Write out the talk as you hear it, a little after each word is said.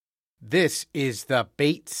This is the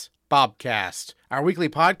Bates Bobcast, our weekly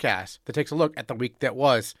podcast that takes a look at the week that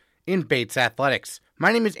was in Bates Athletics.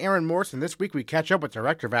 My name is Aaron Morse, and this week we catch up with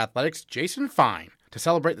Director of Athletics Jason Fein to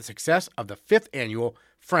celebrate the success of the 5th annual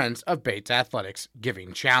Friends of Bates Athletics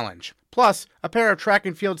Giving Challenge. Plus, a pair of track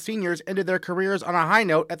and field seniors ended their careers on a high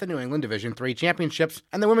note at the New England Division III Championships,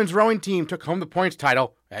 and the women's rowing team took home the points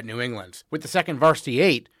title at New England's, with the second Varsity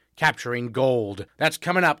 8 capturing gold. That's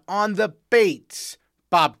coming up on the Bates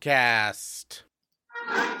Bobcast.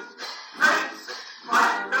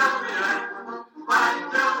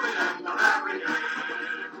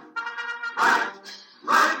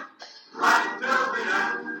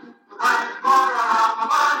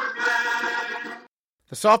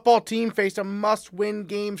 The softball team faced a must-win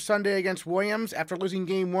game Sunday against Williams after losing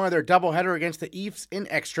Game 1 of their doubleheader against the Ephs in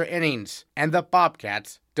extra innings. And the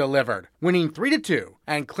Bobcats delivered, winning 3-2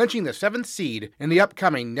 and clinching the 7th seed in the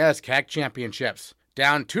upcoming NESCAC Championships.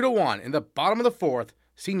 Down 2-1 in the bottom of the 4th,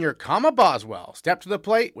 senior Boswell stepped to the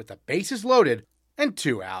plate with the bases loaded and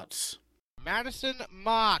 2 outs. Madison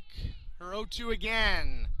Mock, her 0-2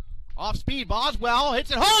 again. Off speed, Boswell hits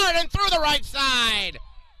it hard and through the right side.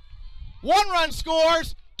 1 run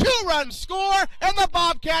scores, 2 runs score, and the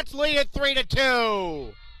Bobcats lead it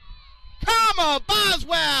 3-2.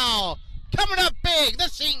 Boswell, coming up big, the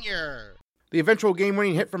senior. The eventual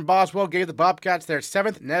game-winning hit from Boswell gave the Bobcats their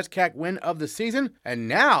 7th NESCAC win of the season, and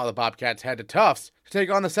now the Bobcats head to Tufts to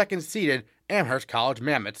take on the second-seeded Amherst College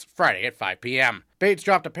Mammoths Friday at 5 p.m. Bates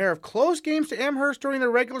dropped a pair of close games to Amherst during the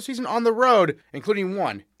regular season on the road, including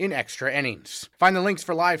one in extra innings. Find the links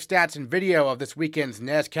for live stats and video of this weekend's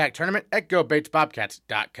NESCAC tournament at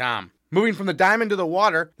GoBatesBobcats.com. Moving from the diamond to the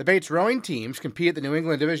water, the Bates rowing teams compete at the New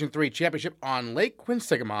England Division III Championship on Lake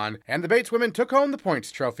Quinsigamon, and the Bates women took home the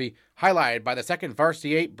points trophy, highlighted by the second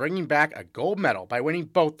Varsity 8 bringing back a gold medal by winning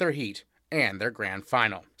both their heat and their grand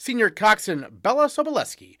final. Senior coxswain Isabella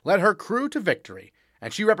Sobolewski led her crew to victory,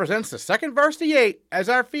 and she represents the second Varsity 8 as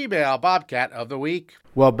our female Bobcat of the week.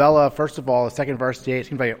 Well, Bella, first of all, the second Varsity 8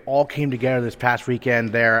 seems like it all came together this past weekend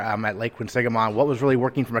there at Lake Quinsigamon. What was really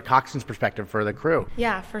working from a coxswain's perspective for the crew?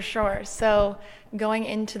 Yeah, for sure. So going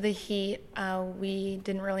into the heat, we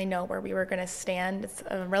didn't really know where we were going to stand. It's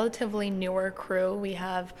a relatively newer crew. We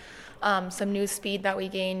have some new speed that we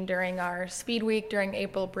gained during our speed week during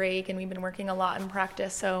April break, and we've been working a lot in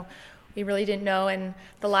practice. So we really didn't know, and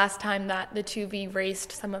the last time that the 2V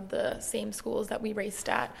raced some of the same schools that we raced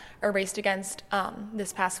against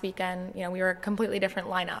this past weekend, we were a completely different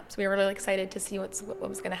lineup. So we were really excited to see what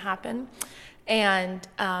was going to happen. And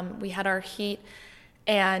we had our heat,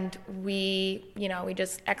 and we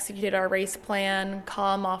just executed our race plan,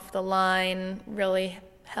 calm off the line, really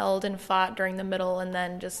held and fought during the middle, and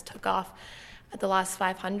then just took off at the last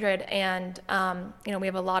 500. And we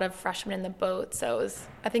have a lot of freshmen in the boat, so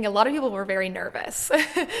I think a lot of people were very nervous.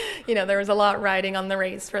 There was a lot riding on the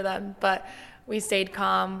race for them, but we stayed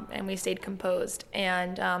calm and we stayed composed.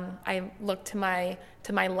 And I looked to my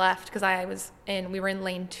left because we were in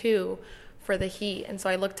lane 2 for the heat, and so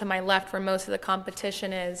I looked to my left where most of the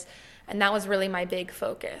competition is. And that was really my big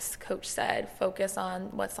focus. Coach said, focus on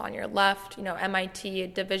what's on your left. MIT, a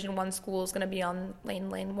Division I school, is going to be on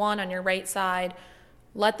lane 1 on your right side.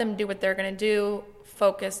 Let them do what they're going to do.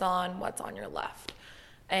 Focus on what's on your left.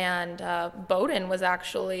 And Bowdoin was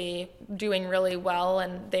actually doing really well,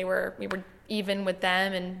 and we were even with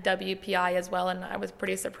them, and WPI as well, and I was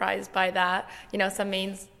pretty surprised by that. Some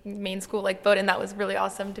main school like Bowdoin, that was really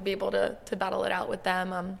awesome to be able to battle it out with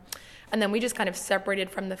them. And then we just kind of separated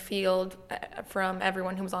from the field, from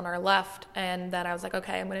everyone who was on our left, and then I was like,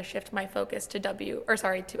 okay, I'm going to shift my focus to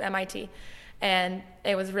MIT. And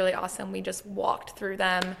it was really awesome. We just walked through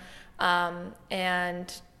them,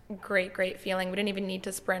 and great feeling. We didn't even need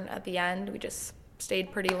to sprint at the end. We just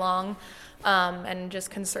stayed pretty long, and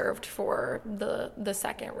just conserved for the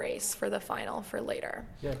second race for the final for later.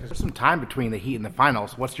 Yeah, because there's some time between the heat and the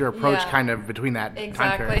finals. What's your approach kind of between that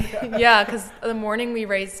time period? Exactly. Yeah, because the morning we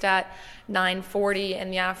raced at 9:40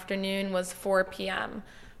 and the afternoon was 4 p.m.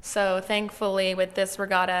 So thankfully with this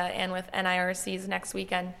regatta and with NIRC's next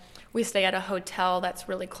weekend, we stay at a hotel that's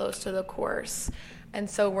really close to the course. And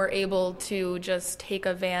so we're able to just take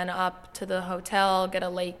a van up to the hotel, get a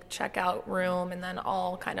late checkout room, and then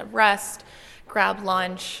all kind of rest, grab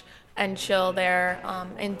lunch, and chill there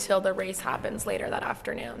until the race happens later that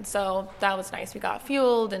afternoon. So that was nice. We got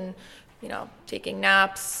fueled and, taking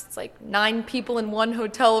naps. It's like 9 people in one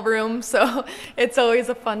hotel room, so it's always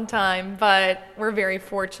a fun time. But we're very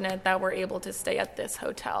fortunate that we're able to stay at this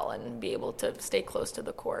hotel and be able to stay close to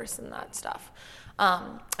the course and that stuff.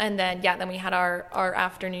 And then we had our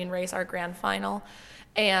afternoon race, our grand final,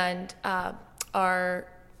 and our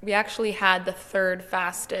we actually had the third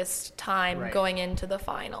fastest time going into the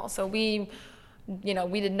final. So we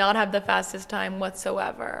did not have the fastest time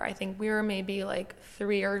whatsoever. I think we were maybe like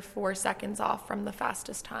 3 or 4 seconds off from the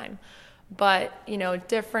fastest time. But,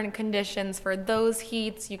 different conditions for those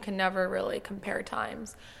heats, you can never really compare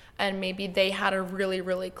times. And maybe they had a really,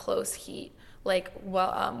 really close heat. Like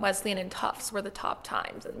Wesleyan and Tufts were the top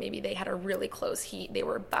times, and maybe they had a really close heat. They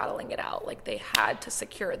were battling it out. Like they had to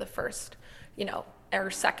secure the first,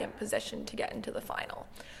 or second position to get into the final.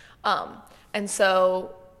 And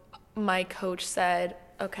so my coach said,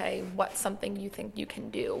 okay, what's something you think you can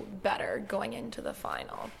do better going into the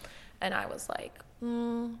final? And I was like,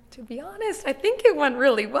 to be honest, I think it went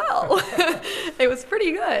really well. It was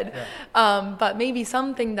pretty good. Yeah. But maybe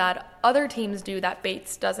something that other teams do that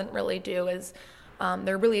Bates doesn't really do is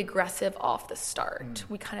they're really aggressive off the start.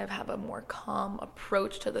 We kind of have a more calm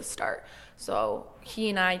approach to the start. So he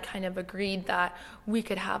and I kind of agreed that we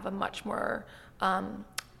could have a much more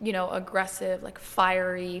aggressive, like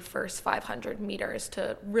fiery first 500 meters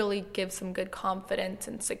to really give some good confidence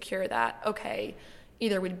and secure that, okay,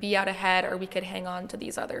 either we'd be out ahead or we could hang on to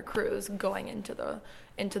these other crews going into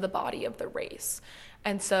the body of the race.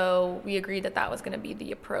 And so we agreed that was going to be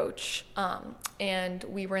the approach. And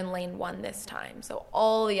we were in lane 1 this time. So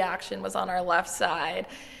all the action was on our left side.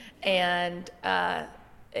 And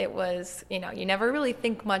it was, you never really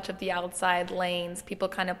think much of the outside lanes. People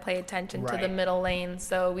kind of pay attention to the middle lanes.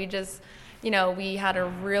 So we just, we had a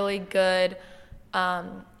really good,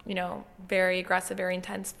 very aggressive, very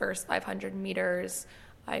intense first 500 meters.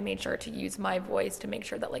 I made sure to use my voice to make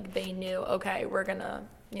sure that like they knew, okay, we're going to,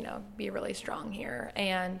 be really strong here.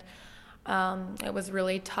 And it was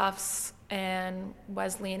really Tufts and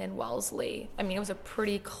Wesleyan and Wellesley. I mean, it was a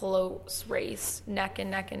pretty close race, neck and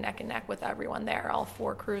neck and neck and neck with everyone there, all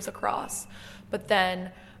 4 crews across. But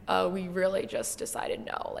then we really just decided,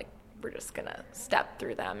 no, like we're just going to step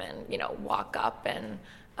through them and, walk up. And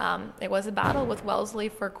it was a battle with Wellesley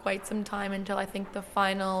for quite some time until I think the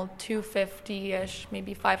final 250-ish,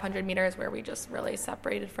 maybe 500 meters where we just really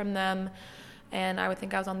separated from them. And I would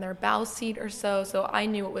think I was on their bow seat or so. So I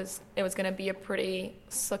knew it was going to be a pretty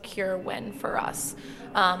secure win for us.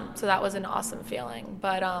 So that was an awesome feeling.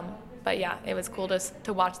 But yeah, it was cool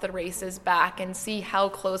to watch the races back and see how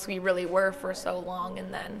close we really were for so long.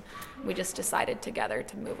 And then we just decided together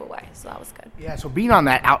to move away. So that was good. Yeah, so being on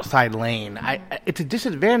that outside lane, it's a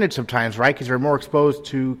disadvantage sometimes, right? Because you're more exposed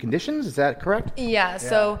to conditions. Is that correct? Yeah.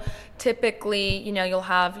 So typically, you'll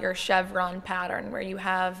have your chevron pattern where you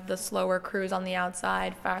have the slower crews on the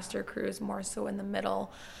outside, faster crews more so in the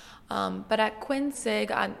middle. But at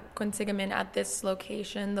Quinsigamond at this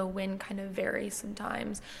location, the wind kind of varies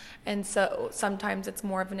sometimes. And so sometimes it's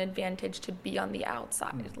more of an advantage to be on the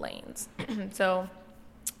outside lanes. So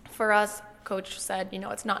for us, coach said,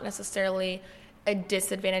 it's not necessarily a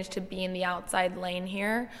disadvantage to be in the outside lane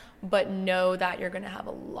here, but know that you're going to have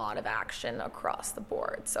a lot of action across the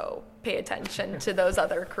board. So pay attention to those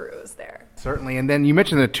other crews there. Certainly. And then you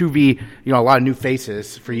mentioned the 2V, a lot of new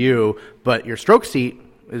faces for you, but your stroke seat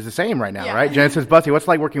is the same right now, right? Genesis Bussey, what's it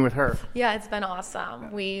like working with her? Yeah, it's been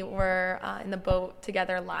awesome. We were in the boat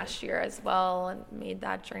together last year as well and made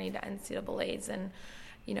that journey to NCAAs. And,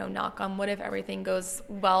 knock on wood, if everything goes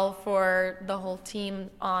well for the whole team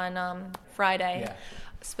on Friday,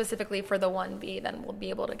 specifically for the 1B, then we'll be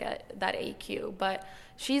able to get that AQ. But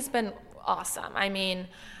she's been awesome. I mean,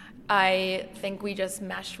 I think we just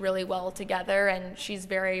mesh really well together, and she's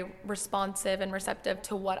very responsive and receptive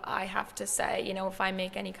to what I have to say. If I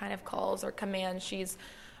make any kind of calls or commands, she's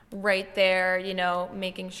right there,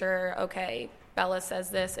 making sure, okay, Bella says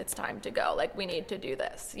this, it's time to go. Like, we need to do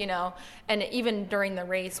this, And even during the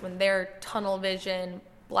race, when they're tunnel vision,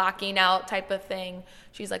 blacking out type of thing,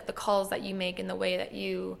 she's like, the calls that you make and the way that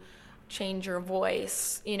you change your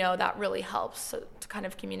voice, that really helps to kind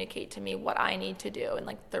of communicate to me what I need to do and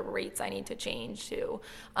like the rates I need to change to.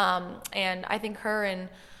 And I think her and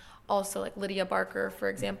also like Lydia Barker, for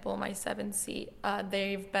example, my 7 seat,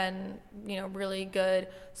 they've been, really good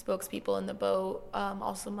spokespeople in the boat.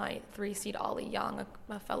 Also my 3 seat, Ollie Young,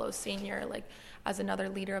 a fellow senior, like as another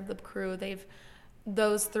leader of the crew,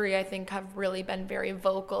 those 3 I think have really been very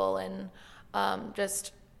vocal and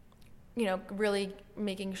just really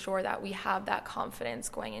making sure that we have that confidence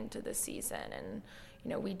going into the season. And,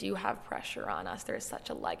 we do have pressure on us. There's such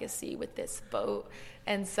a legacy with this boat.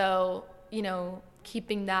 And so,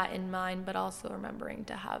 keeping that in mind, but also remembering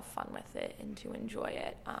to have fun with it and to enjoy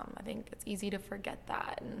it. I think it's easy to forget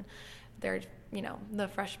that. And they're, the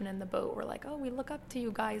freshmen in the boat were like, oh, we look up to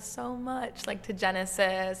you guys so much, like to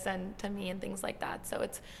Genesis and to me and things like that. So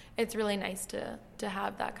it's really nice to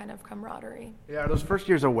have that kind of camaraderie. Yeah, are those first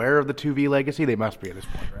years aware of the 2V legacy? They must be at this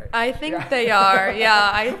point, right? I think they are.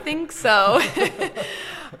 Yeah, I think so.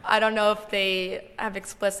 I don't know if they have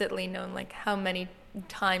explicitly known like how many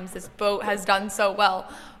times this boat has done so well,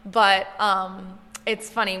 but it's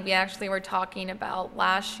funny, we actually were talking about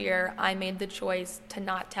last year I made the choice to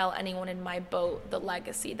not tell anyone in my boat the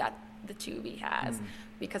legacy that the 2V has,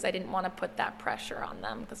 because I didn't want to put that pressure on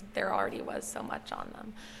them because there already was so much on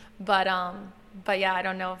them. But yeah, I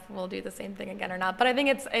don't know if we'll do the same thing again or not, but I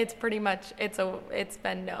think it's pretty much it's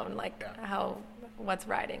been known what's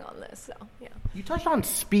riding on this. So yeah. You touched on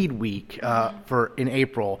Speed Week in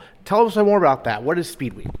April. Tell us more about that. What is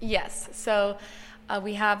Speed Week? Yes. So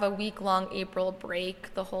we have a week-long April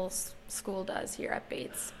break. The whole school does here at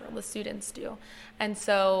Bates, or the students do. And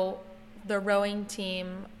so the rowing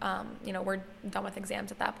team, we're done with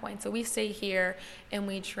exams at that point. So we stay here and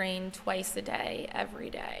we train twice a day, every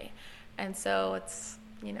day. And so it's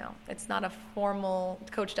not a formal,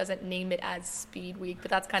 coach doesn't name it as Speed Week, but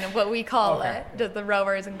that's kind of what we call it, just the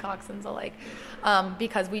rowers and coxswains alike,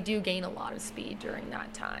 because we do gain a lot of speed during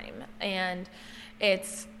that time. And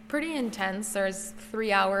it's pretty intense. There's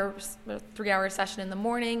 3 hours, a 3-hour session in the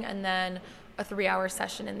morning and then a 3-hour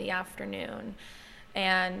session in the afternoon.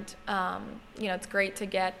 And, it's great to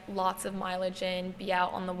get lots of mileage in, be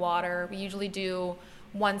out on the water. We usually do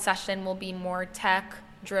one session will be more tech,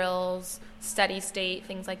 drills, steady state,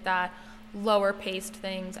 things like that, lower paced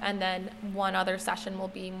things. And then one other session will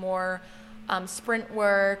be more sprint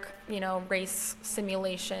work, race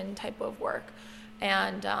simulation type of work.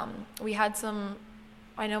 And we had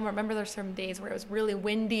remember there's some days where it was really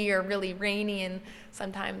windy or really rainy, and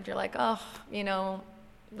sometimes you're like,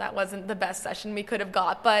 that wasn't the best session we could have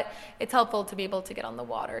got, but it's helpful to be able to get on the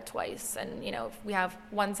water twice. And, if we have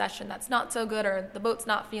one session that's not so good or the boat's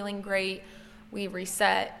not feeling great, we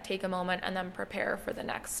reset, take a moment, and then prepare for the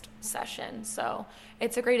next session. So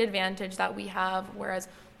it's a great advantage that we have, whereas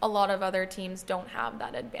a lot of other teams don't have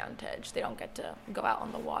that advantage. They don't get to go out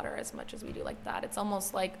on the water as much as we do like that. It's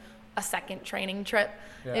almost like a second training trip,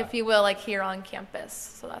 if you will, like here on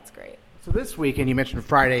campus. So that's great. So this weekend, you mentioned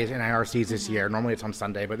Fridays and IRCs this year. Normally it's on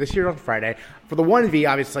Sunday, but this year on Friday. For the 1V,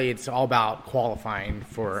 obviously, it's all about qualifying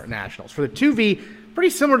for nationals. For the 2V,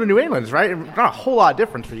 pretty similar to New England's, right? Not a whole lot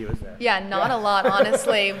different for you, is there? Yeah, not a lot,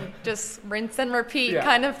 honestly. Just rinse and repeat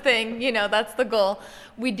kind of thing. That's the goal.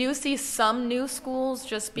 We do see some new schools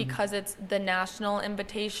just because it's the National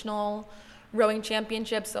Invitational Rowing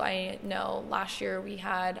Championship. So I know last year we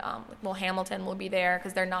had, Hamilton will be there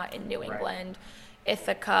because they're not in New England.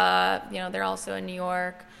 Ithaca, they're also in New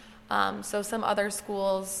York. So some other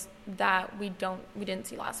schools that we didn't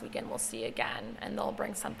see last weekend we'll see again, and they'll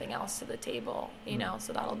bring something else to the table,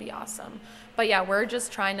 so that'll be awesome. But yeah, we're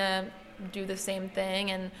just trying to do the same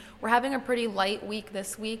thing, and we're having a pretty light week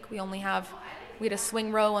this week. We had a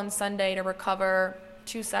swing row on Sunday to recover,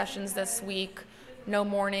 2 sessions this week, no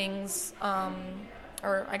mornings,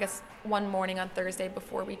 or I guess one morning on Thursday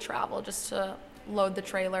before we travel just to load the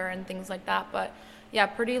trailer and things like that. But yeah,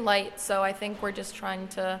 pretty light. So I think we're just trying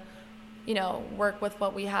to, work with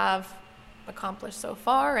what we have accomplished so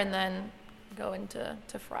far and then go into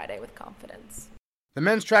Friday with confidence. The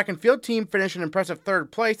men's track and field team finished an impressive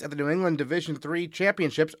 3rd place at the New England Division III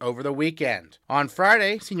Championships over the weekend. On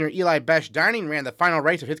Friday, senior Eli Boesch Dining ran the final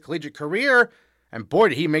race of his collegiate career, and boy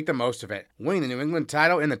did he make the most of it, winning the New England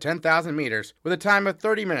title in the 10,000 meters with a time of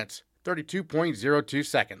 30 minutes, 32.02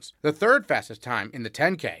 seconds, the 3rd fastest time in the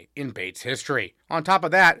 10K in Bates history. On top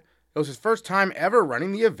of that, it was his first time ever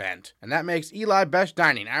running the event, and that makes Eli Boesch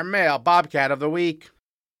Dining our male Bobcat of the week.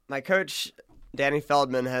 My coach, Danny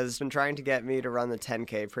Feldman, has been trying to get me to run the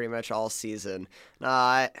 10K pretty much all season.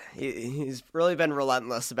 He's really been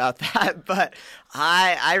relentless about that, but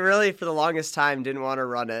I really, for the longest time, didn't want to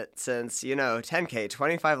run it since, 10K,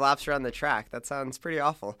 25 laps around the track. That sounds pretty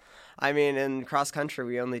awful. I mean, in cross country,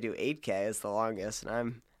 we only do 8K as the longest,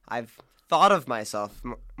 and I've thought of myself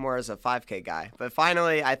more as a 5K guy. But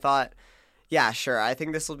finally, I thought, yeah, sure, I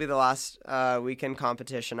think this will be the last weekend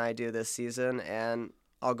competition I do this season, and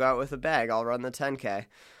I'll go out with a bag. I'll run the 10K,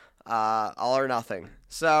 all or nothing.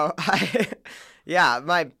 So,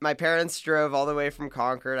 my parents drove all the way from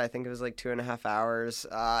Concord. I think it was like 2.5 hours.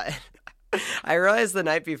 I realized the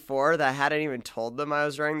night before that I hadn't even told them I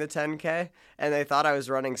was running the 10K, and they thought I was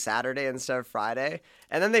running Saturday instead of Friday.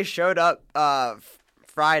 And then they showed up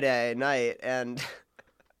Friday night, and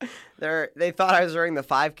They thought I was running the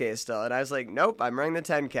 5K still, and I was like, nope, I'm running the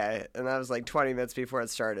 10K, and that was like 20 minutes before it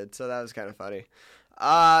started, so that was kind of funny.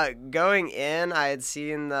 Going in, I had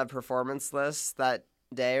seen the performance list that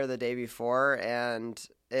day or the day before, and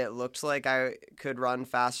it looked like I could run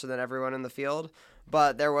faster than everyone in the field,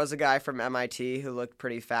 but there was a guy from MIT who looked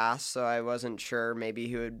pretty fast, so I wasn't sure maybe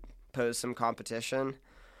he would pose some competition.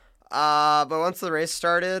 But once the race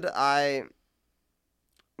started,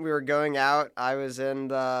 we were going out. I was in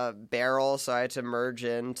the barrel, so I had to merge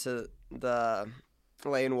into the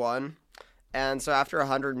lane 1. And so after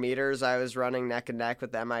 100 meters, I was running neck and neck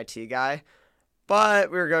with the MIT guy, but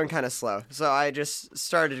we were going kind of slow. So I just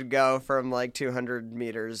started to go from like 200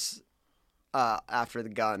 meters after the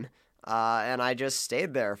gun. And I just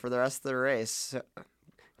stayed there for the rest of the race.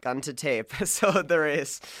 Gun to tape, so the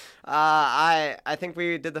race. I think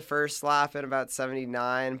we did the first lap in about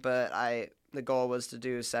 79, but the goal was to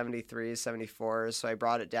do 73s, 74s, so I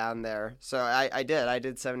brought it down there. So I did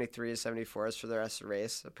 73s, 74s for the rest of the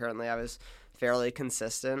race. Apparently I was fairly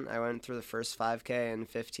consistent. I went through the first 5K in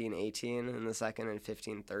 15:18 and the second in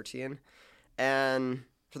 15:13. And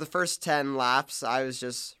for the first 10 laps, I was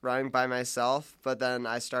just running by myself, but then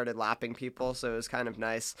I started lapping people, so it was kind of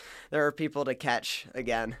nice. There were people to catch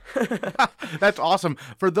again. That's awesome.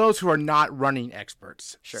 For those who are not running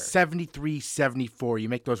experts, sure. 73, 74, you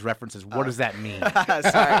make those references. What does that mean?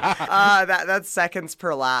 Sorry. That's seconds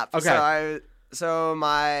per lap. Okay. So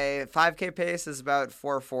my 5K pace is about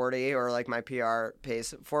 4:40, or like my PR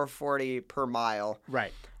pace, 4:40 per mile.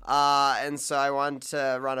 Right. And so I wanted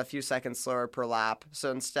to run a few seconds slower per lap. So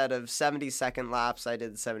instead of 70-second laps, I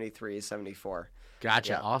did 73, 74.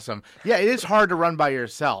 Gotcha. Yeah. Awesome. Yeah, it is hard to run by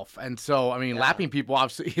yourself. And so, I mean, lapping people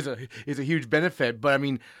obviously is a huge benefit. But, I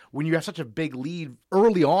mean, when you have such a big lead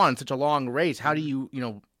early on, such a long race, how do you,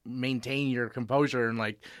 maintain your composure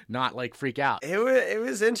and not freak out? It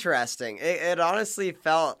was interesting. It honestly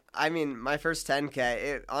felt, my first 10K,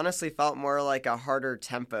 it honestly felt more like a harder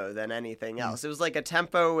tempo than anything else. It was like a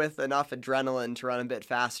tempo with enough adrenaline to run a bit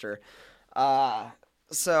faster.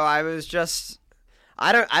 So I was just,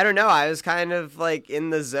 I don't know. I was kind of in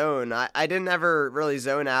the zone. I didn't ever really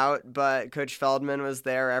zone out, but Coach Feldman was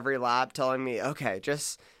there every lap telling me, okay,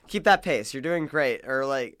 just keep that pace. You're doing great. Or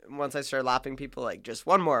once I started lapping people, just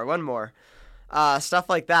one more. Stuff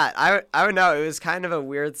like that. I don't know. It was kind of a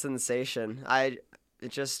weird sensation. It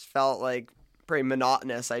just felt pretty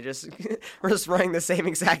monotonous. I just we're just running the same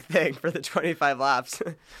exact thing for the 25 laps.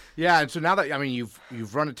 Yeah, and so now that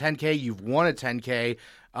you've run a 10K, you've won a 10K.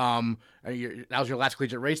 That was your last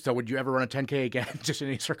collegiate race, though. Would you ever run a 10K again, just in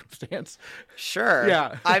any circumstance? Sure.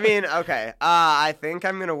 Yeah. Okay. I think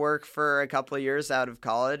I'm gonna work for a couple of years out of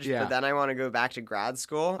college, yeah. But then I want to go back to grad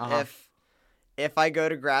school. Uh-huh. If I go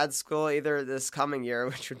to grad school either this coming year,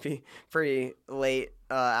 which would be pretty late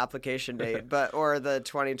application date, or the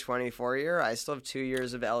 2024 year, I still have 2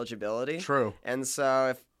 years of eligibility. True. And so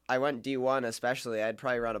if I went D1 especially, I'd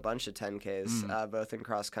probably run a bunch of 10Ks, both in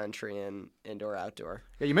cross country and indoor-outdoor.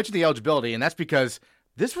 Yeah, you mentioned the eligibility, and that's because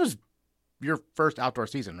this was your first outdoor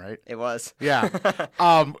season, right? It was. Yeah.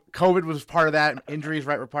 COVID was part of that. Injuries,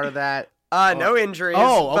 right, were part of that. No injuries.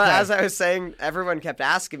 Oh, okay. But as I was saying, everyone kept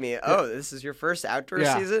asking me, this is your first outdoor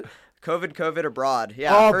season? COVID abroad.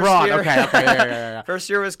 Yeah. Oh, first abroad. Year, Okay. Yeah. First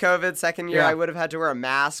year was COVID. Second year, Yeah. I would have had to wear a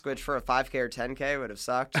mask, which for a 5K or 10K would have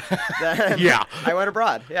sucked. Then Yeah. I went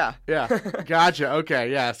abroad. Yeah. Yeah. Gotcha.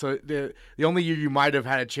 Okay. Yeah. So the only year you might have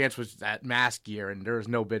had a chance was that mask year, and there was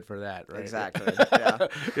no bid for that, right? Exactly. Yeah.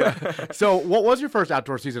 Yeah. So what was your first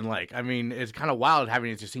outdoor season like? It's kind of wild having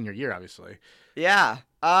it as your senior year, obviously. Yeah.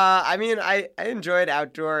 I enjoyed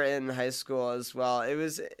outdoor in high school as well.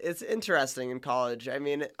 It's interesting in college.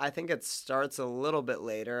 I think it starts a little bit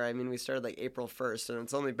later. We started April 1st, and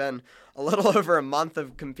it's only been a little over a month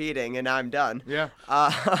of competing, and now I'm done. Yeah.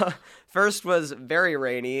 First was very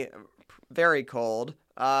rainy, very cold,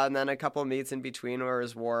 and then a couple meets in between where it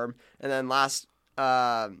was warm. And then last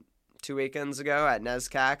 2 weekends ago at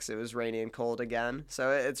NESCACs, it was rainy and cold again.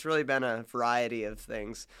 So it's really been a variety of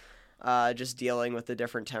things. Just dealing with the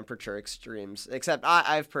different temperature extremes. Except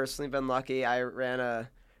I've personally been lucky. I ran a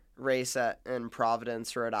race in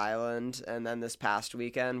Providence, Rhode Island, and then this past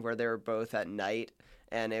weekend where they were both at night,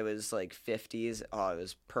 and it was 50s. Oh, it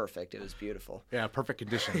was perfect. It was beautiful. Yeah, perfect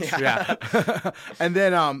conditions. Yeah. And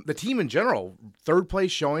then the team in general, third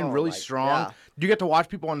place showing, really strong. Yeah. Did you get to watch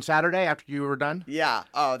people on Saturday after you were done? Yeah.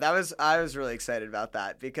 Oh, I was really excited about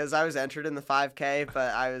that because I was entered in the 5K,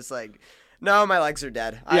 but I was no, my legs are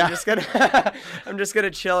dead. I'm just gonna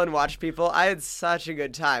chill and watch people. I had such a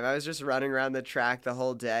good time. I was just running around the track the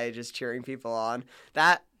whole day, just cheering people on.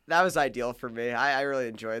 That that was ideal for me. I really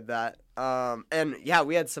enjoyed that. And yeah,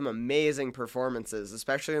 we had some amazing performances,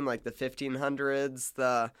 especially in like the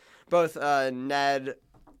 1500s. Both Ned,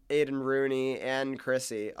 Aiden Rooney, and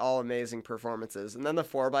Chrissy, all amazing performances. And then the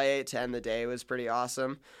 4x8 to end the day was pretty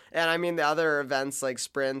awesome. And I mean, the other events like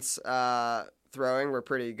sprints, throwing were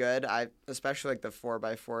pretty good. I especially like the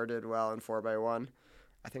 4x4 did well, and 4x1.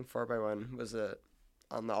 I think 4x1 was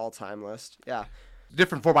on the all-time list. Yeah.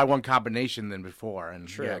 Different 4x1 combination than before, and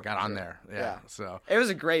True, got on there. Yeah. So it was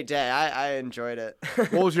a great day. I enjoyed it.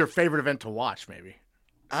 what was your favorite event to watch, maybe?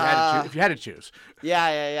 If you had to choose.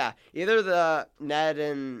 Yeah. Either the Ned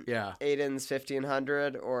and Yeah. Aiden's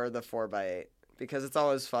 1500 or the 4x8. Because it's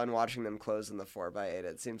always fun watching them close in the 4x8.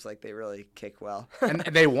 It seems like they really kick well. and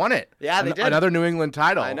they won it. Yeah, they did. Another New England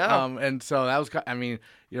title. I know. And so that was, I mean,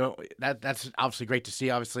 that's obviously great to see.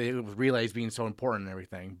 Obviously, with relays being so important and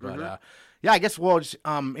everything. But, yeah, I guess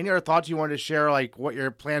any other thoughts you wanted to share, like what your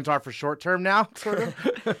plans are for short term now, sort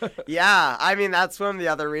of? Yeah, I mean, that's one of the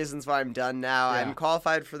other reasons why I'm done now. Yeah. I'm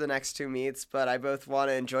qualified for the next 2 meets, but I both want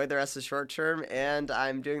to enjoy the rest of short term, and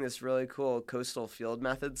I'm doing this really cool coastal field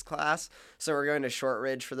methods class. So we're going to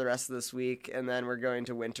Shortridge for the rest of this week, and then we're going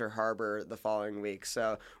to Winter Harbor the following week.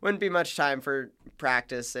 So wouldn't be much time for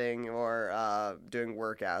practicing or doing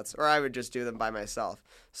workouts, or I would just do them by myself.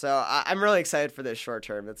 So I'm really excited for this short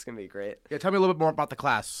term. It's going to be great. Yeah, tell me a little bit more about the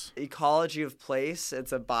class. Ecology of Place.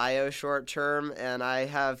 It's a bio short term, and I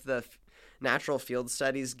have the Natural Field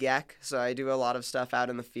Studies GEC, so I do a lot of stuff out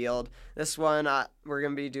in the field. This one, we're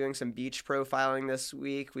going to be doing some beach profiling this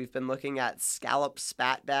week. We've been looking at scallop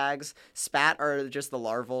spat bags. Spat are just the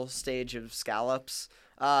larval stage of scallops.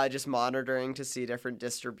 Just monitoring to see different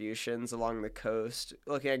distributions along the coast.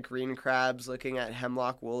 Looking at green crabs, looking at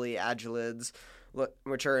hemlock woolly aguilids,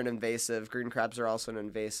 which are an invasive. Green crabs are also an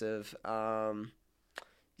invasive. I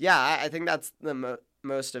think that's the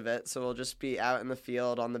most of it. So we'll just be out in the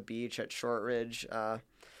field on the beach at Shortridge,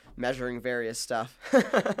 measuring various stuff.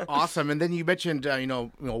 Awesome. And then you mentioned,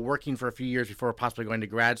 working for a few years before possibly going to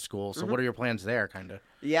grad school. So what are your plans there, kind of?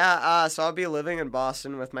 Yeah, so I'll be living in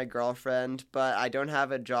Boston with my girlfriend, but I don't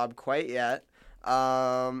have a job quite yet.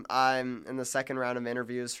 I'm in the second round of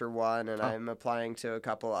interviews for one, and I'm applying to a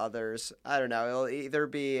couple others. I don't know. It'll either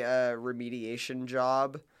be a remediation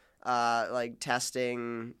job, like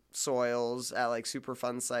testing soils at like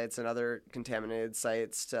Superfund sites and other contaminated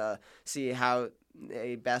sites to see how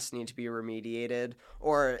they best need to be remediated,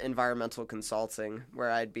 or environmental consulting, where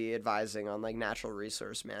I'd be advising on like natural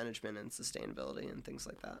resource management and sustainability and things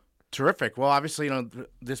like that. Terrific. Well, obviously,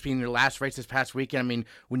 this being your last race this past weekend, I mean,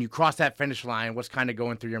 when you cross that finish line, what's kind of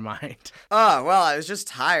going through your mind? Oh, well, I was just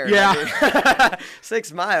tired. Yeah. I mean,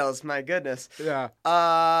 6 miles, my goodness. Yeah.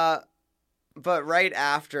 But right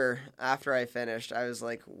after I finished, I was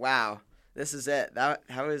like, wow, this is it. That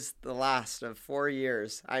was the last of 4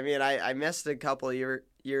 years. I mean, I missed a couple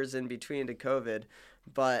years in between to COVID,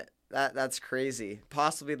 but that's crazy.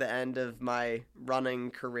 Possibly the end of my running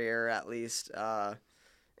career, at least,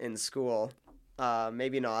 in school.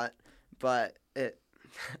 Maybe not, but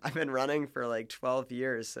I've been running for like 12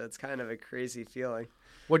 years, so it's kind of a crazy feeling.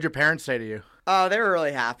 What'd your parents say to you? Oh, they were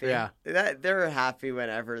really happy. Yeah. They were happy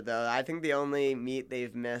whenever, though. I think the only meet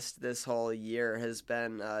they've missed this whole year has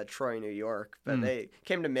been Troy, New York. But they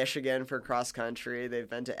came to Michigan for cross country. They've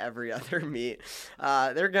been to every other meet.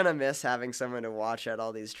 They're going to miss having someone to watch at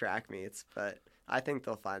all these track meets, but I think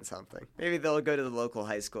they'll find something. Maybe they'll go to the local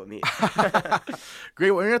high school meet.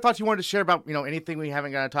 Great. What are your thoughts you wanted to share about, anything we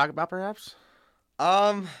haven't got to talk about, perhaps?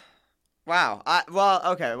 Wow.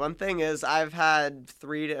 Okay. One thing is I've had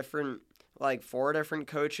 4 different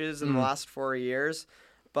coaches in the last 4 years,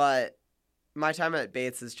 but my time at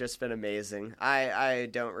Bates has just been amazing. I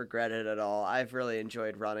don't regret it at all. I've really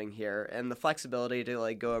enjoyed running here, and the flexibility to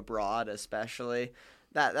like go abroad, especially,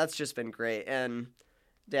 that's just been great. And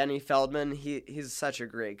Danny Feldman, he's such a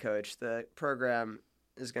great coach. The program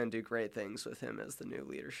is going to do great things with him as the new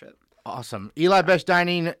leadership. Awesome. Eli Boesch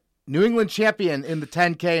Dining, New England champion in the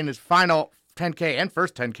 10K in his final 10K and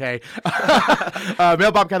first 10K.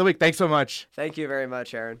 Male Bobcat of the Week, thanks so much. Thank you very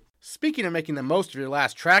much, Aaron. Speaking of making the most of your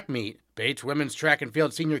last track meet, Bates women's track and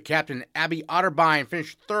field senior captain Abbey Otterbein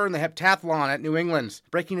finished third in the heptathlon at New England's,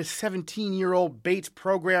 breaking a 17-year-old Bates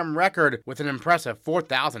program record with an impressive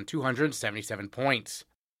 4,277 points.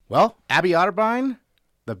 Well, Abbey Otterbein,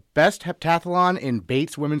 the best heptathlon in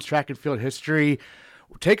Bates women's track and field history.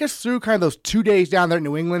 Take us through kind of those 2 days down there at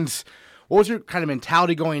New England's. What was your kind of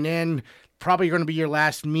mentality going in? Probably going to be your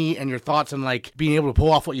last meet, and your thoughts on like being able to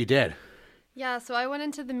pull off what you did. Yeah, so I went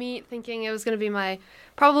into the meet thinking it was going to be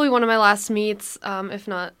probably one of my last meets, if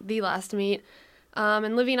not the last meet.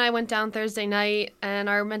 And Livy and I went down Thursday night, and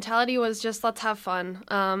our mentality was just let's have fun.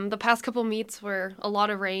 The past couple meets were a lot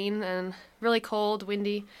of rain and really cold,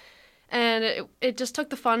 windy, and it just took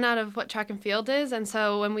the fun out of what track and field is. And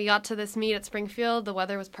so when we got to this meet at Springfield, the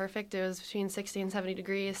weather was perfect. It was between 60 and 70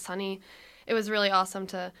 degrees, sunny. It was really awesome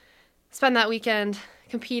to spend that weekend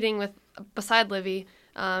competing beside Livy,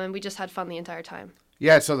 and we just had fun the entire time.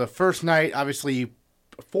 Yeah, so the first night, obviously,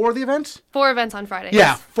 4 of the events? 4 events on Friday.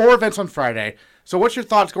 Yeah, Yes. 4 events on Friday. So what's your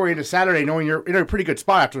thoughts going into Saturday, knowing you're in a pretty good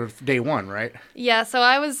spot after day 1, right? Yeah,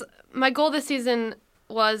 so my goal this season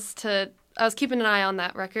was I was keeping an eye on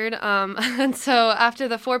that record. And so after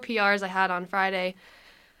the 4 PRs I had on Friday,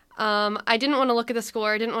 I didn't want to look at the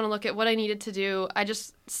score. I didn't want to look at what I needed to do. I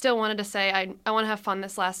just still wanted to say I want to have fun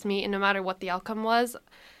this last meet, and no matter what the outcome was,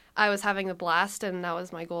 I was having a blast, and that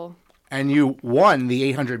was my goal. And you won the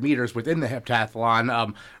 800 meters within the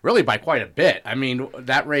heptathlon, really by quite a bit. I mean,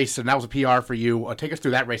 that race, and that was a PR for you. Take us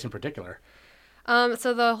through that race in particular.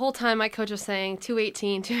 So the whole time my coach was saying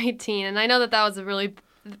 218, and I know that was a really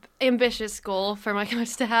ambitious goal for my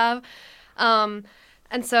coach to have. And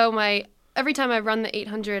so every time I run the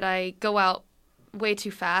 800, I go out way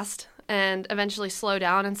too fast and eventually slow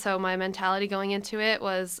down. And so my mentality going into it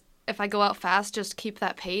was, if I go out fast, just keep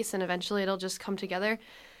that pace, and eventually it'll just come together.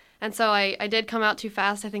 And so I did come out too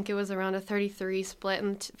fast. I think it was around a 33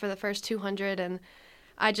 split for the first 200, and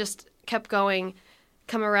I just kept going,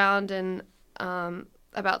 come around in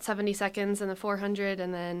about 70 seconds in the 400,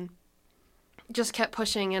 and then just kept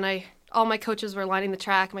pushing. And all my coaches were lining the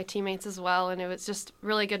track, my teammates as well, and it was just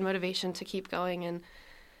really good motivation to keep going and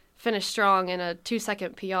finish strong in a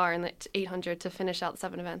 2-second PR in the 800 to finish out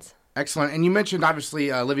 7 events. Excellent. And you mentioned,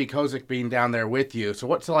 obviously, Livy Kozik being down there with you. So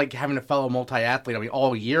what's it like having a fellow multi-athlete? I mean,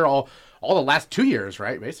 all year, all the last 2 years,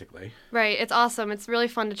 right, basically? Right. It's awesome. It's really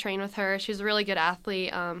fun to train with her. She's a really good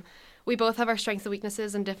athlete. We both have our strengths and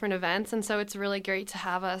weaknesses in different events, and so it's really great to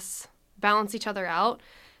have us balance each other out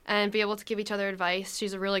and be able to give each other advice.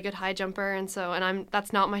 She's a really good high jumper, and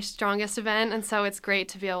that's not my strongest event, and so it's great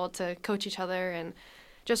to be able to coach each other and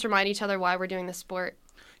just remind each other why we're doing this sport.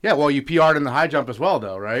 Yeah, well, you PR'd in the high jump as well,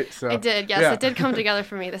 though, right? So, I did, yes. Yeah. It did come together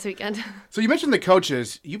for me this weekend. So you mentioned the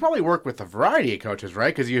coaches. You probably work with a variety of coaches, right?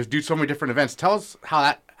 Because you do so many different events. Tell us how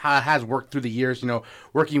it has worked through the years,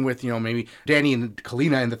 working with, maybe Danny and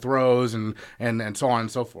Kalina in the throws and so on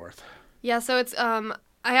and so forth. Yeah, so it's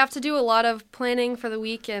I have to do a lot of planning for the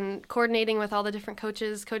week and coordinating with all the different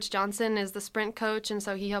coaches. Coach Johnson is the sprint coach, and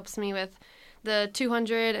so he helps me with the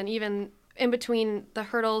 200 and even in between the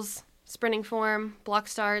hurdles, sprinting form, block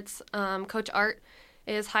starts. Coach Art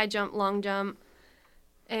is high jump, long jump,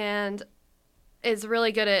 and is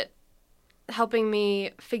really good at helping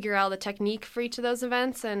me figure out the technique for each of those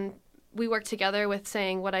events. And we work together with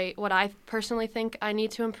saying what I personally think I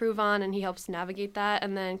need to improve on, and he helps navigate that.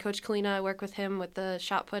 And then Coach Kalina, I work with him with the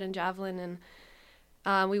shot put and javelin,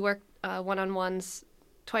 and we work one-on-ones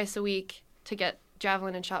twice a week to get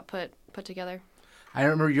javelin and shot put together. I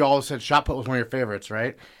remember you all said shot put was one of your favorites,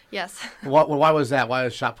 right? Yes. Why was that? Why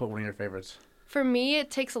is shot put one of your favorites? For me, it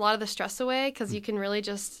takes a lot of the stress away because you can really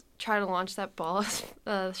just try to launch that ball,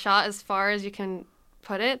 shot as far as you can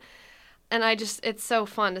put it. And it's so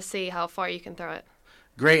fun to see how far you can throw it.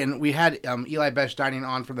 Great, and we had Eli Boesch Dining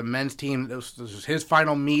on for the men's team. This was his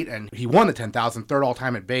final meet, and he won the 10,000, third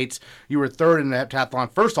all-time at Bates. You were third in the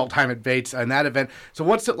heptathlon, first all-time at Bates in that event. So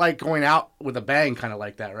what's it like going out with a bang kind of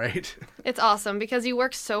like that, right? It's awesome because you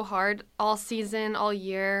work so hard all season, all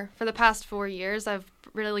year. For the past 4 years, I've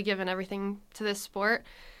really given everything to this sport.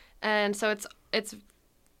 And so it's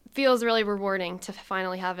feels really rewarding to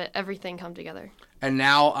finally have everything come together. And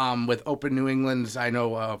now with Open New England's, I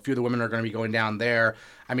know a few of the women are going to be going down there.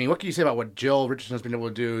 I mean, what can you say about what Jill Richardson has been able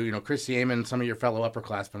to do? Chrissy Amon, some of your fellow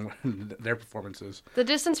upperclassmen, their performances. The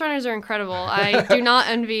distance runners are incredible. I do not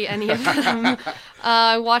envy any of them.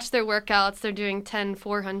 I watch their workouts. They're doing 10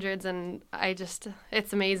 400s, and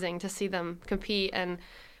it's amazing to see them compete. And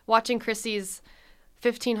watching Chrissy's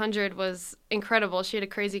 1500 was incredible. She had a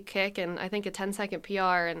crazy kick and I think a 10-second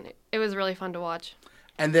PR, and it was really fun to watch.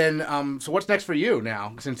 And then, so what's next for you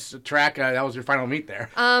now? Since track, that was your final meet there.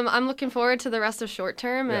 I'm looking forward to the rest of short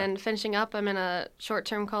term and finishing up. I'm in a short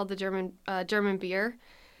term called the German beer,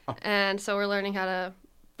 and so we're learning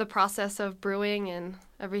the process of brewing and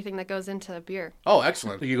everything that goes into beer. Oh,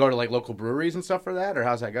 excellent! You go to local breweries and stuff for that, or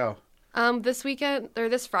how's that go?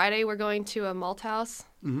 This Friday, we're going to a malt house.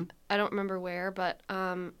 Mm-hmm. I don't remember where, but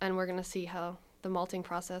and we're going to see how the malting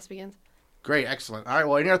process begins. Great, excellent. All right,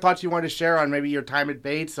 well, any other thoughts you wanted to share on maybe your time at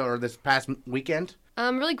Bates or this past weekend?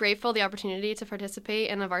 I'm really grateful the opportunity to participate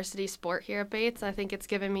in a varsity sport here at Bates. I think it's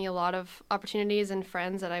given me a lot of opportunities and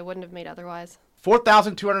friends that I wouldn't have made otherwise.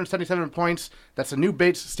 4,277 points. That's a new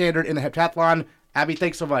Bates standard in the heptathlon. Abby,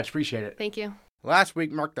 thanks so much. Appreciate it. Thank you. Last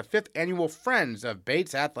week marked the 5th annual Friends of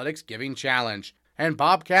Bates Athletics Giving Challenge. And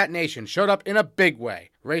Bobcat Nation showed up in a big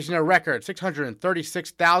way, raising a record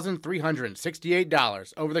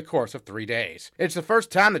 $636,368 over the course of 3 days. It's the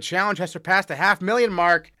first time the challenge has surpassed the $500,000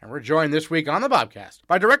 mark, and we're joined this week on the Bobcast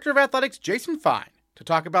by Director of Athletics Jason Fein to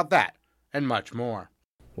talk about that and much more.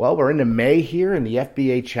 Well, we're into May here, and the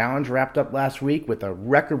FBA Challenge wrapped up last week with a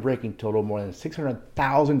record-breaking total, more than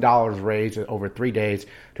 $600,000 raised over 3 days.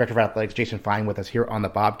 Director of Athletics Jason Fein with us here on the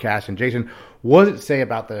Bobcast. And Jason, what does it say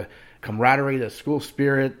about the camaraderie, the school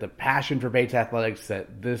spirit, the passion for Bates Athletics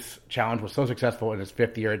that this challenge was so successful in its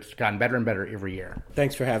 5th year? It's gotten better and better every year.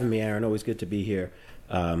 Thanks for having me, Aaron. Always good to be here.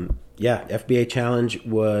 FBA Challenge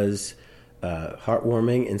was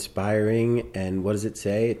heartwarming, inspiring, and what does it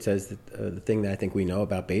say? It says that, the thing that I think we know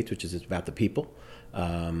about Bates, which is it's about the people.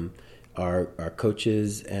 Our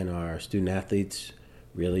coaches and our student athletes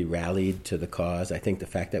really rallied to the cause. I think the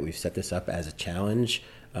fact that we've set this up as a challenge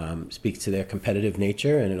speaks to their competitive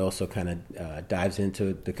nature, and it also kind of dives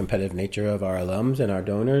into the competitive nature of our alums and our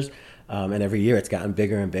donors. And every year it's gotten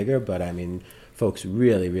bigger and bigger, but I mean, folks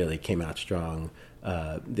really, really came out strong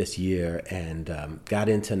this year and got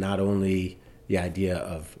into not only the idea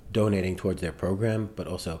of donating towards their program, but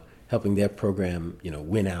also helping their program,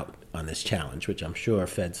 win out on this challenge, which I'm sure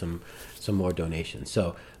fed some more donations.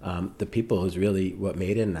 So the people is really what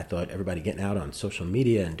made it, and I thought everybody getting out on social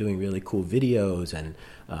media and doing really cool videos and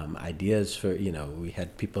ideas for, we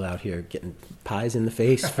had people out here getting pies in the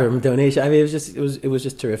face from donation. I mean, it was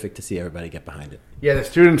just terrific to see everybody get behind it. Yeah, the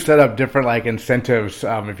students set up different incentives.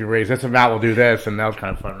 If you raise this amount, we'll do this, and that was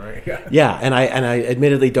kind of fun, right? Yeah, and I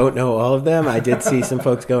admittedly don't know all of them. I did see some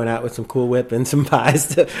folks going out with some Cool Whip and some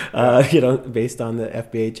pies, to, based on the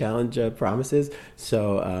FBA Challenge promises.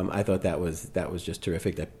 So I thought that was just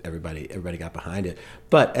terrific that everybody got behind it.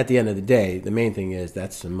 But at the end of the day, the main thing is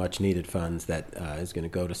that's some much needed funds that is going to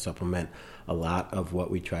go to supplement a lot of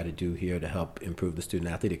what we try to do here to help improve the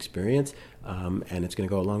student athlete experience, and it's going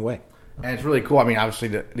to go a long way. And it's really cool. I mean,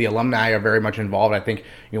 obviously the alumni are very much involved. I think,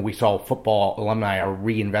 we saw football alumni are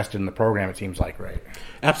reinvested in the program, it seems like, right?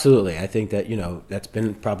 Absolutely. I think that, that's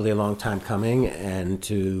been probably a long time coming, and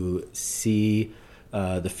to see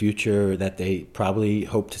the future that they probably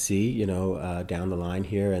hope to see, down the line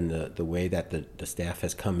here, and the way that the staff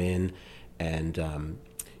has come in and,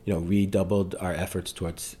 redoubled our efforts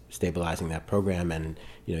towards stabilizing that program. And,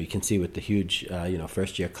 you can see with the huge,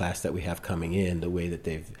 first-year class that we have coming in, the way that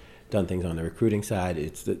they've done things on the recruiting side.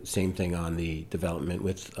 It's the same thing on the development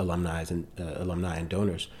with alumni and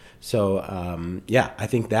donors. So, I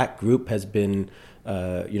think that group has been,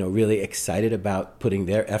 really excited about putting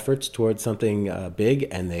their efforts towards something big,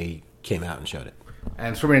 and they came out and showed it.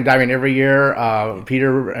 And swimming and diving every year,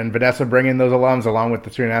 Peter and Vanessa bring in those alums along with the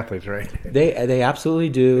student athletes, right? They absolutely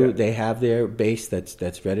do. Yeah. They have their base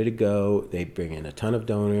that's ready to go. They bring in a ton of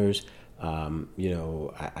donors.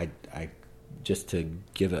 I just to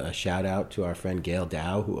give a shout out to our friend Gail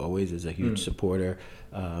Dow, who always is a huge supporter,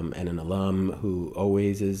 and an alum who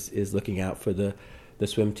always is looking out for the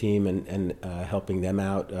swim team and helping them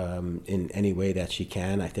out in any way that she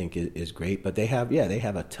can, I think is great. But they have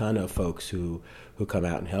a ton of folks who come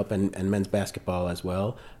out and help, and men's basketball as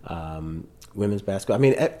well, women's basketball. I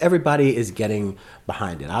mean, everybody is getting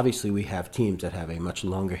behind it. Obviously, we have teams that have a much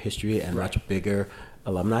longer history and much bigger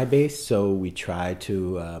alumni base, so we try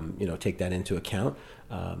to take that into account.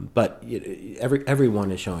 But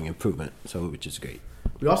everyone is showing improvement, which is great.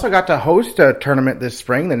 We also got to host a tournament this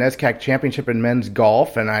spring, the NESCAC Championship in men's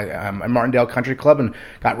golf, and I'm at Martindale Country Club, and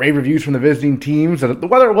got rave reviews from the visiting teams. The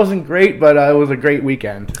weather wasn't great, but it was a great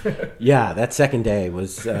weekend. Yeah, that second day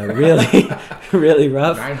was really, really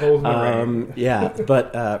rough. 9 holes in the rain. Yeah,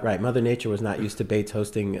 but right, Mother Nature was not used to Bates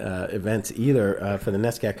hosting events either for the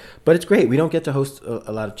NESCAC, but it's great. We don't get to host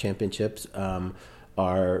a lot of championships.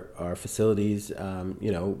 Our facilities,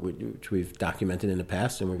 which we've documented in the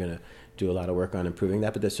past, and we're going to do a lot of work on improving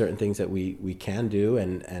that, but there's certain things that we can do,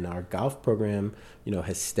 and our golf program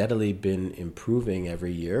has steadily been improving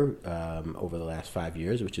every year over the last 5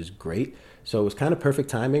 years, which is great. So it was kind of perfect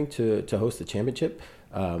timing to host the championship.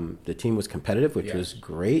 The team was competitive, which was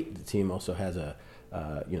great. The team also has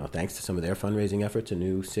thanks to some of their fundraising efforts, a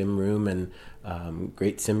new sim room and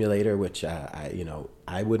great simulator, which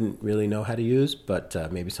I wouldn't really know how to use,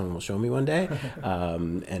 but maybe someone will show me one day,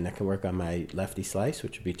 and I can work on my lefty slice,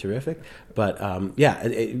 which would be terrific. But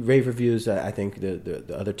rave reviews. I think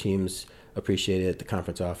the other teams appreciated it. The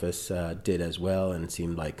conference office did as well, and it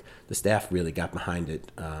seemed like the staff really got behind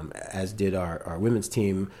it, as did our women's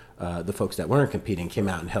team. The folks that weren't competing came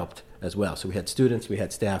out and helped as well. So we had students, we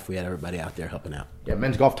had staff, we had everybody out there helping out. Yeah,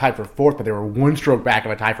 men's golf tied for fourth, but they were one stroke back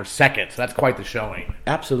of a tie for second, so that's quite the showing.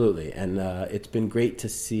 Absolutely, and it's been great to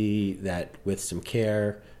see that with some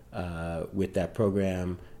care with that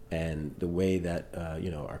program and the way that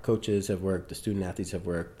our coaches have worked, the student athletes have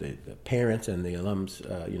worked, the parents and the alums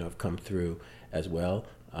have come through as well.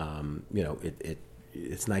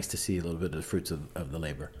 It's nice to see a little bit of the fruits of the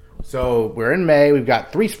labor. So we're in May. We've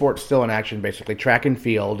got 3 sports still in action, basically track and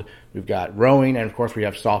field. We've got rowing, and of course we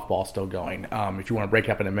have softball still going. If you want to break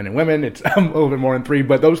up into men and women, it's a little bit more than 3,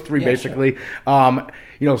 but those 3 basically. Sure.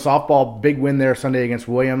 Softball, big win there Sunday against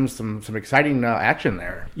Williams. Some exciting action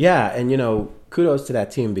there. Yeah, and kudos to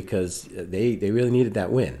that team because they really needed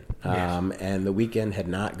that win. Yes. And the weekend had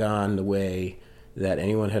not gone the way that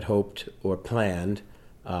anyone had hoped or planned.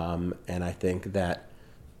 And I think that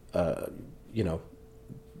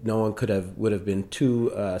no one would have been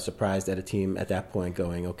too surprised at a team at that point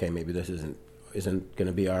going, okay, maybe this isn't going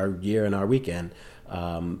to be our year and our weekend.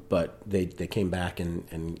 But they came back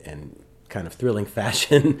in kind of thrilling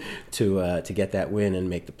fashion to get that win and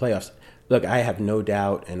make the playoffs. Look, I have no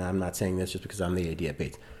doubt, and I'm not saying this just because I'm the AD at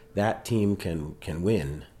Bates, that team can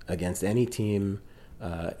win against any team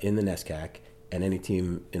in the NESCAC and any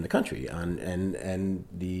team in the country. And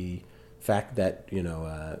the fact that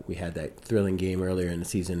we had that thrilling game earlier in the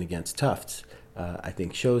season against Tufts, I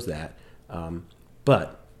think shows that.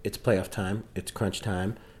 But it's playoff time, it's crunch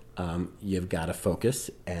time. You've got to focus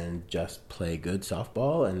and just play good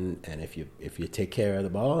softball. And if you take care of the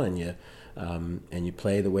ball and you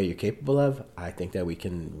play the way you're capable of, I think that we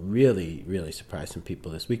can really, really surprise some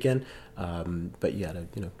people this weekend. But you got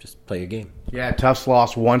to just play your game. Yeah, Tufts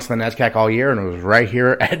lost once in the NESCAC all year, and it was right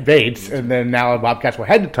here at Bates. And then now the Bobcats will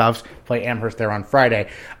head to Tufts, play Amherst there on Friday.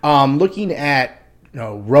 Looking at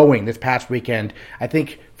rowing this past weekend, I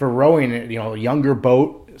think for rowing, younger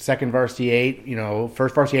boat, second Varsity 8,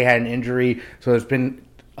 first Varsity 8 had an injury, so there's been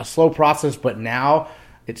a slow process, but now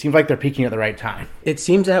it seems like they're peaking at the right time. It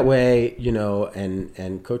seems that way,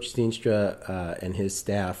 and Coach Steenstra and his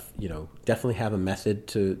staff, definitely have a method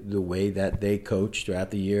to the way that they coach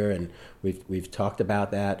throughout the year, and we've talked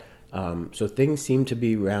about that. So things seem to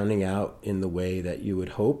be rounding out in the way that you would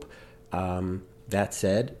hope. That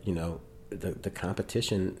said, the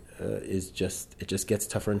competition it just gets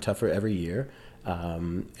tougher and tougher every year,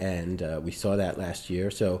 and we saw that last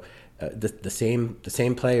year. So. The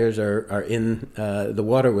same players are in the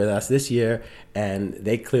water with us this year, and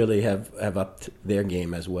they clearly have upped their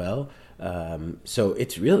game as well. So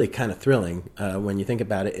it's really kind of thrilling when you think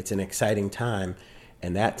about it. It's an exciting time,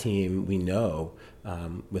 and that team we know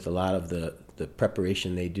with a lot of the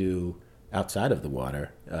preparation they do outside of the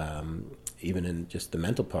water, even in just the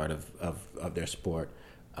mental part of their sport,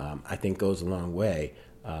 I think goes a long way.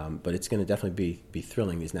 But it's going to definitely be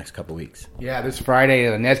thrilling these next couple weeks. Yeah, this Friday,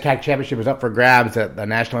 the NESCAC Championship is up for grabs at the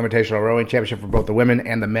National Invitational Rowing Championship for both the women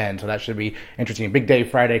and the men, so that should be interesting. Big day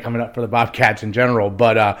Friday coming up for the Bobcats in general,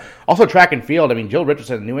 but also track and field. I mean, Jill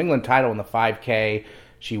Richardson, New England title in the 5K.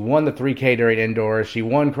 She won the 3K during indoors. She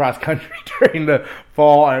won cross country during the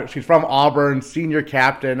fall. She's from Auburn, senior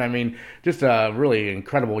captain. I mean, just a really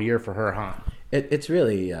incredible year for her, huh? It's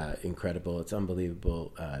really incredible. It's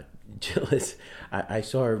unbelievable. Jill is, I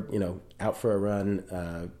saw her, out for a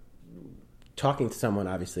run, talking to someone,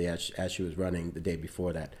 obviously, as she was running the day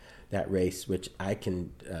before that race, which I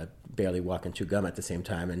can barely walk and chew gum at the same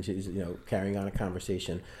time, and she's, carrying on a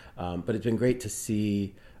conversation. But it's been great to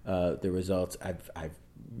see the results. I've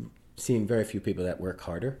seen very few people that work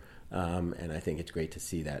harder, and I think it's great to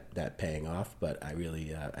see that paying off. But I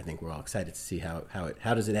really, I think we're all excited to see how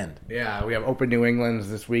does it end. Yeah, we have Open New England's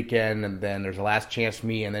this weekend, and then there's a Last Chance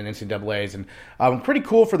Me, and then NCAA's, and pretty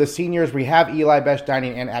cool for the seniors. We have Eli Boesch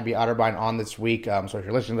Dining and Abbey Otterbein on this week. So if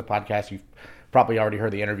you're listening to the podcast, you've probably already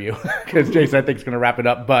heard the interview because Jason, I think, is going to wrap it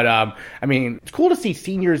up. But, it's cool to see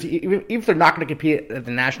seniors, even if they're not going to compete at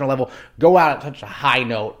the national level, go out at such a high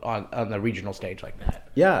note on the regional stage like that.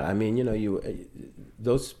 Yeah,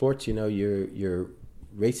 those sports, you're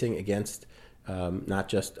racing against not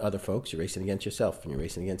just other folks, you're racing against yourself, and you're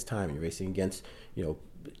racing against time, and you're racing against,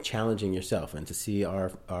 challenging yourself. And to see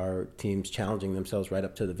our teams challenging themselves right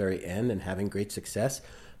up to the very end and having great success,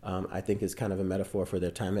 I think is kind of a metaphor for their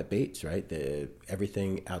time at Bates, right?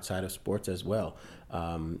 Everything outside of sports as well.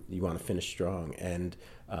 You want to finish strong, and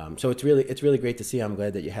so it's really great to see. I'm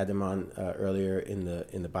glad that you had them on earlier in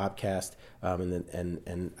the Bobcast,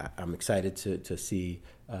 and I'm excited to see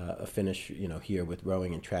a finish. Here with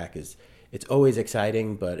rowing and track is it's always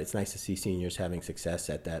exciting, but it's nice to see seniors having success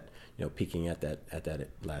at that, peaking at that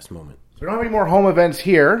last moment. So we don't have any more home events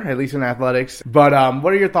here, at least in athletics. But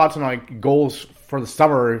what are your thoughts on goals for the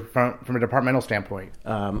summer from a departmental standpoint?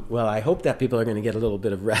 Well, I hope that people are going to get a little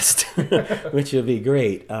bit of rest, which will be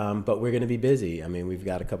great. But we're going to be busy. I mean, we've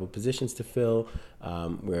got a couple positions to fill.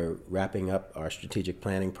 We're wrapping up our strategic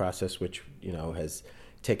planning process, which has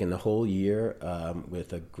taken the whole year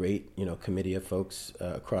with a great committee of folks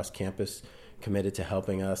across campus committed to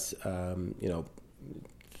helping us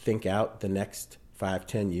think out the next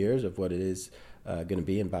 5-10 years of what it is going to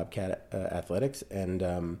be in Bobcat athletics.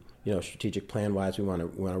 And strategic plan wise, we want to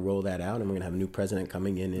roll that out, and we're going to have a new president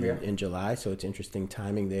coming in July, so it's interesting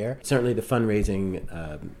timing there. Certainly the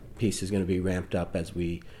fundraising piece is going to be ramped up as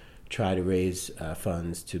we try to raise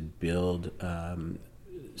funds to build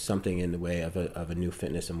something in the way of a new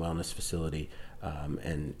fitness and wellness facility,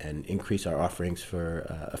 and increase our offerings for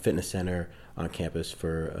a fitness center on campus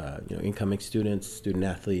for incoming students, student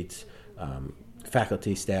athletes,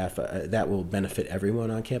 faculty, staff. That will benefit everyone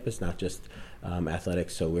on campus, not just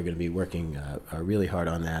athletics. So we're going to be working really hard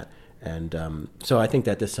on that. And so I think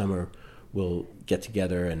that this summer we'll get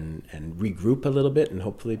together and regroup a little bit, and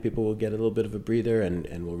hopefully people will get a little bit of a breather,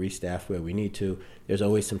 and we'll restaff where we need to. There's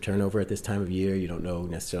always some turnover at this time of year. You don't know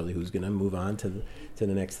necessarily who's going to move on to the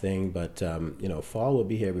next thing, but fall will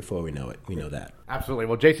be here before we know it. We know that. Absolutely.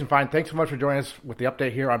 Well, Jason Fein, thanks so much for joining us with the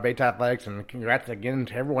update here on Bates Athletics, and congrats again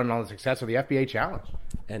to everyone on the success of the FBA Challenge.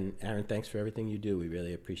 And Aaron, thanks for everything you do. We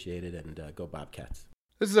really appreciate it, and go Bobcats.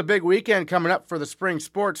 This is a big weekend coming up for the spring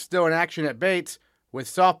sports, still in action at Bates, with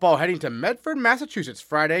softball heading to Medford, Massachusetts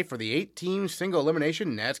Friday for the 8-team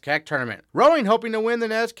single-elimination NESCAC tournament. Rowing hoping to win the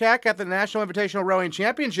NESCAC at the National Invitational Rowing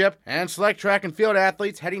Championship, and select track and field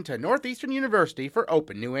athletes heading to Northeastern University for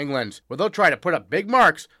Open New England, where they'll try to put up big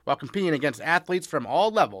marks while competing against athletes from all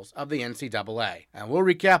levels of the NCAA. And we'll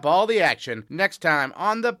recap all the action next time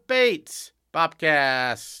on the Bates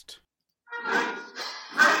Bobcast.